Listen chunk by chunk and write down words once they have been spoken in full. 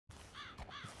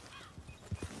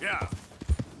Yeah.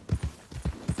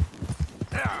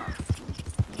 Yeah.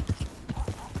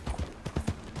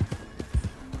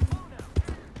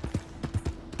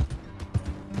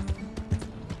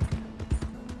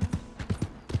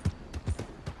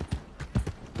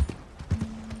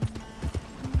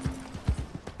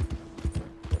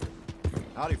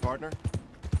 Howdy, partner.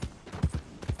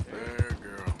 There,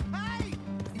 girl. Hey!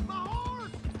 My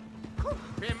horse!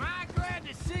 Am I glad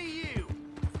to see you?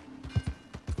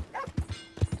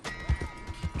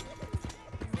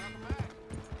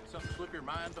 Something slip your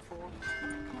mind before?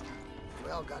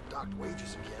 Well, got docked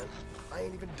wages again. I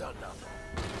ain't even done nothing.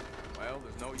 Well,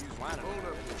 there's no use whining. Hold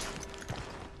up.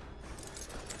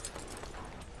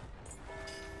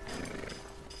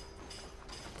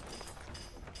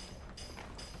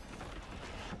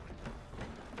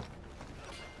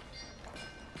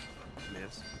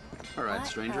 Miss. All right,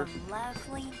 stranger. What a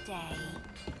lovely day.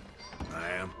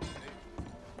 I am.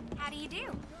 How do you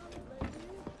do?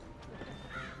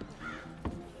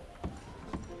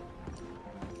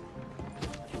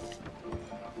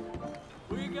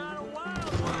 We got a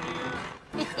wild one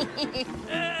here.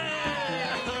 Hey!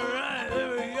 All right,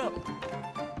 there we go.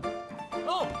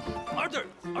 Oh, Arthur!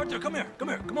 Arthur, come here. Come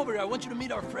here. Come over here. I want you to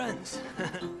meet our friends.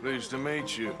 Pleased to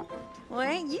meet you. Well,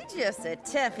 ain't you just a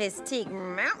tough-as-teak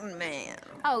mountain man?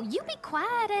 Oh, you be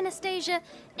quiet, Anastasia.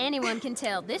 Anyone can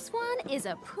tell this one is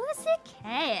a pussy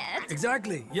cat.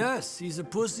 Exactly. Yes, he's a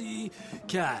pussy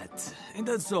cat. Ain't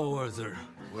that so, Arthur?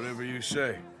 Whatever you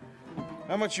say.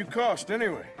 How much you cost,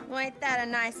 anyway? Well, ain't that a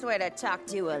nice way to talk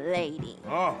to a lady?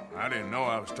 Oh, I didn't know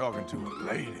I was talking to a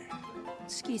lady.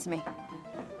 Excuse me.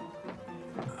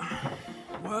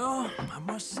 Well, I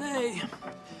must say,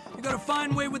 you got a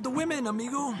fine way with the women,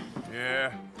 amigo.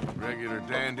 Yeah, regular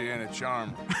dandy and a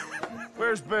charmer.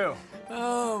 Where's Bill?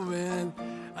 Oh, man.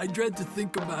 I dread to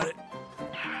think about it.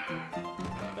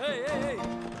 Hey, hey, hey.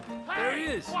 There he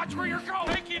is. Watch where you're going.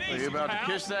 Take it Are you about to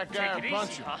kiss that guy or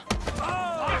punch him?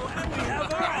 Oh, and we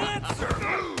have our answer.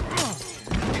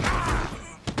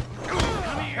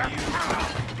 Come here, you.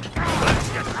 Let's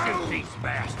just shoot these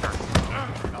bastards.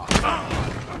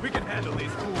 We can handle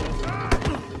these fools.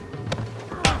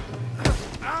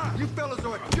 You fellas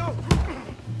are a joke!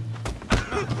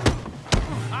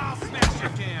 I'll smash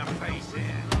your damn face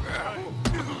in.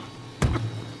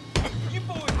 You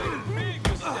boys made a big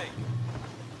mistake.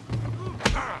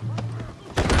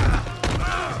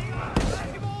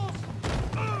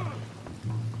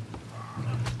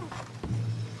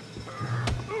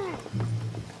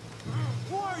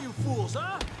 Who are you fools,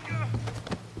 huh?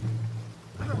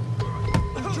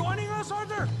 You joining us,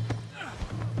 Arthur?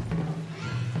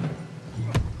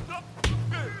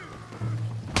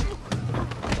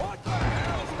 What the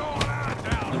hell's going on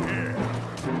down here?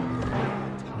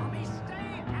 Tommy, stay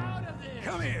out of this!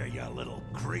 Come here, you little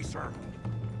greaser.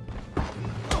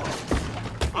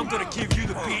 I'm gonna give you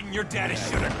the beating your daddy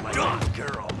should have done,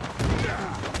 girl.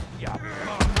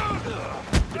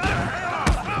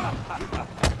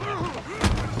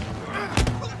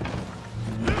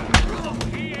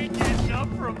 He ain't getting up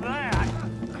from that.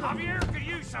 Javier could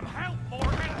use some help,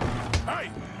 Morgan.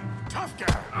 Hey, tough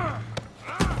guy.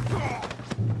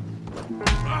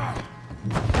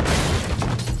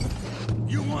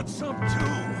 You want some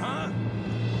too, huh?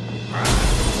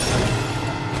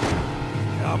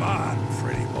 Come on,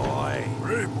 pretty boy.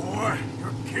 Pretty boy?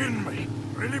 You're kidding me.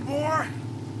 Pretty boy?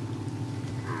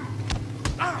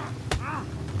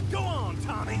 Go on,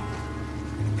 Tommy.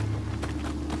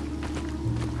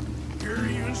 You're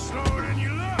even slower than you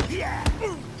look. Yeah.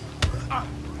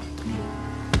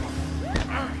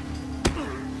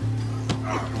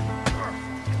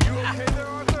 You okay there,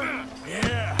 Arthur?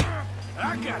 Yeah.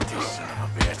 I got this son of a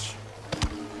bitch.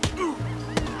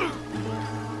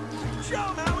 Show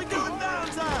him how we do it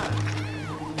downtime.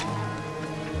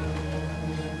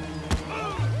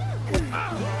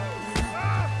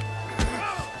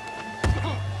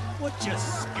 What you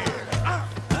scared of?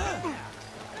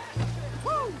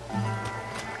 Woo!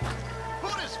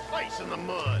 Put his face in the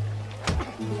mud.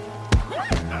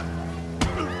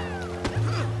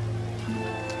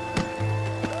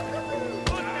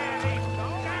 Put that ape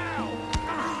down.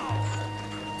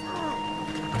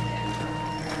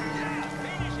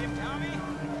 Finish him, Tommy.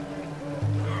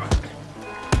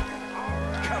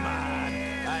 Come on,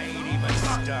 I ain't even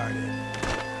started.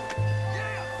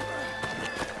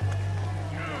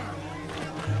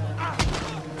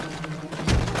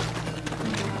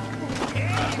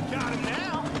 Yeah, you got him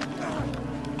now.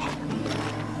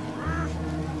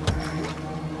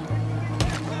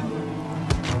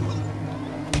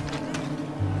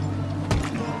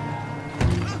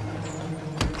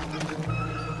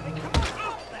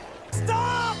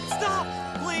 Stop! Stop!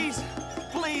 Please!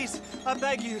 I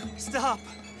beg you, stop.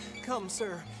 Come,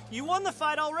 sir. You won the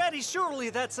fight already. Surely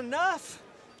that's enough.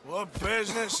 What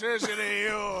business is it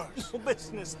of yours? No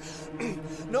business.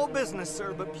 No business,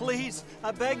 sir, but please,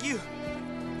 I beg you.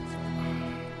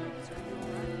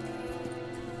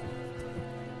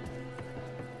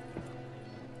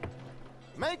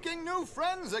 Making new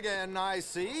friends again, I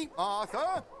see,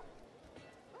 Arthur.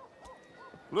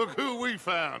 Look who we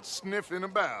found sniffing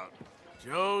about.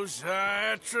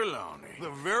 Josiah Trelawney. The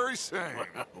very same.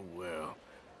 Well,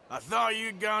 I thought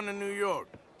you'd gone to New York.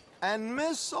 And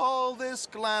miss all this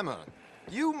glamour.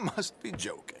 You must be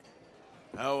joking.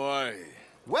 How are you?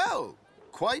 Well,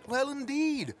 quite well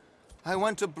indeed. I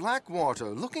went to Blackwater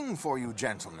looking for you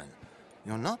gentlemen.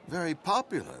 You're not very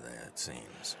popular there, it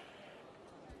seems.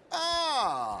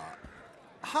 Ah,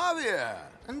 Javier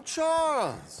and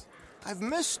Charles. I've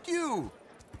missed you.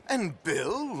 And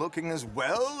Bill looking as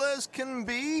well as can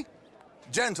be.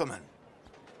 Gentlemen,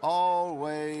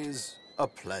 always a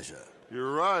pleasure.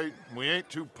 You're right. We ain't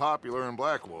too popular in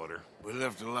Blackwater. We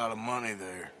left a lot of money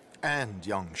there. And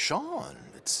young Sean,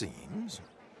 it seems.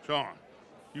 Sean,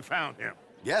 you found him.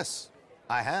 Yes,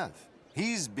 I have.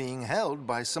 He's being held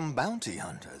by some bounty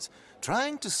hunters,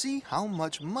 trying to see how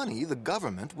much money the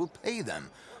government will pay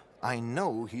them. I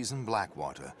know he's in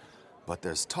Blackwater, but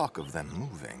there's talk of them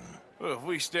moving. Well, if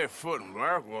we step foot in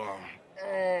Blackwater...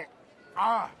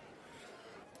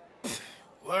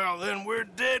 Well, then we're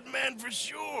dead men for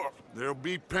sure. There'll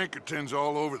be Pinkertons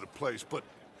all over the place, but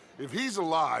if he's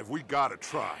alive, we gotta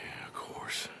try. Yeah, of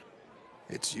course.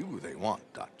 It's you they want,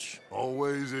 Dutch.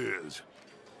 Always is.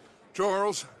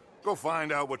 Charles, go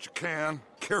find out what you can,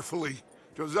 carefully.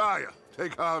 Josiah,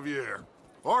 take Javier.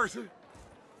 Arthur,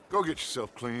 go get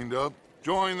yourself cleaned up.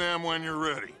 Join them when you're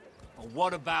ready. Well,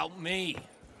 what about me?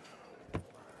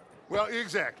 Well,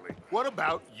 exactly. What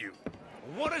about you?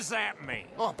 What does that mean?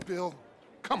 Oh, Bill,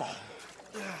 come on.